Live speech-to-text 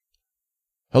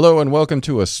Hello and welcome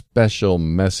to a special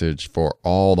message for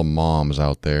all the moms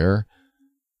out there.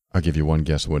 I'll give you one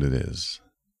guess what it is.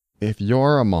 If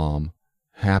you're a mom,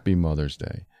 happy Mother's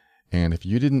Day. And if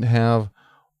you didn't have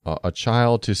a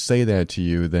child to say that to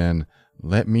you, then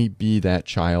let me be that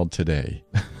child today.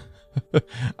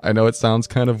 I know it sounds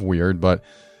kind of weird, but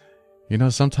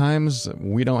sometimes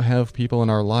we don't have people in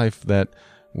our life that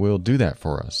will do that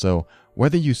for us. So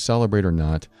whether you celebrate or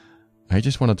not, I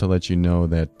just wanted to let you know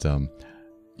that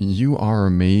you are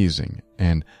amazing,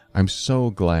 and I'm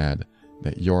so glad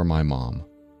that you're my mom.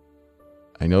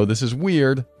 I know this is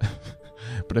weird,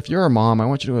 but if you're a mom, I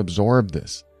want you to absorb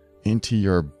this into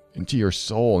your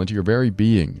soul, into your very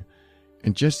being,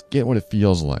 and just get what it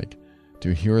feels like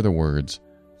to hear the words,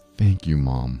 "Thank you,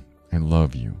 Mom. I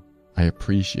love you. I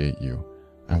appreciate you.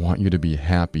 I want you to be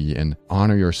happy and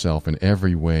honor yourself in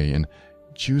every way and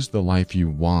choose the life you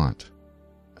want.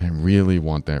 I really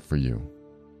want that for you."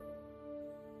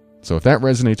 So if that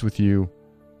resonates with you,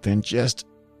 then just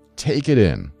take it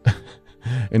in.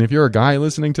 And if you're a guy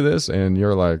listening to this and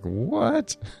you're like,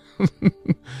 what?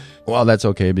 Well, that's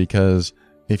okay, because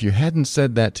if you hadn't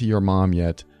said that to your mom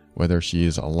yet, whether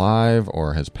she's alive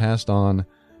or has passed on,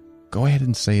 go ahead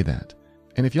and say that.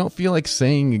 And if you don't feel like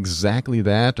saying exactly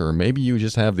that, or maybe you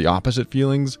just have the opposite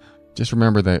feelings, just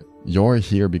remember that you're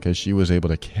here because she was able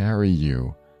to carry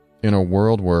you in a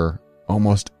world where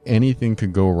almost anything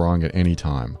could go wrong at any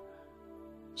time.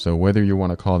 So whether you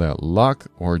want to call that luck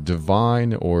or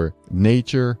divine or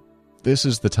nature, this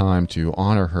is the time to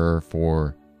honor her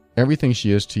for everything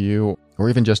she is to you, or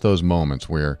even just those moments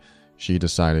where she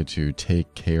decided to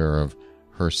take care of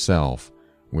herself,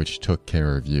 which took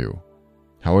care of you.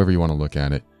 However you want to look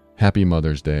at it, happy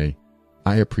Mother's Day.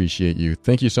 I appreciate you.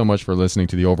 Thank you so much for listening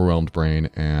to The Overwhelmed Brain,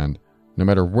 and no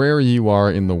matter where you are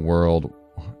in the world,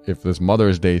 if this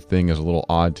Mother's Day thing is a little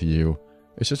odd to you,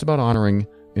 it's just about honoring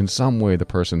in some way the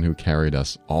person who carried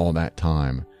us all that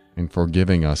time and for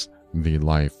giving us the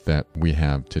life that we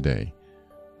have today.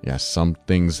 Yes, some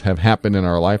things have happened in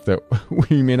our life that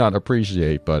we may not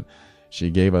appreciate, but she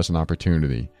gave us an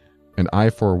opportunity. And I,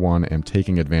 for one, am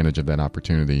taking advantage of that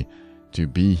opportunity to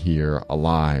be here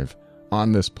alive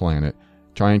on this planet,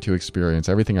 trying to experience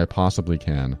everything I possibly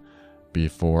can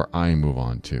before I move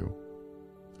on too.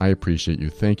 I appreciate you.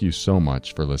 Thank you so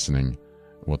much for listening.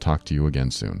 We'll talk to you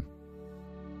again soon.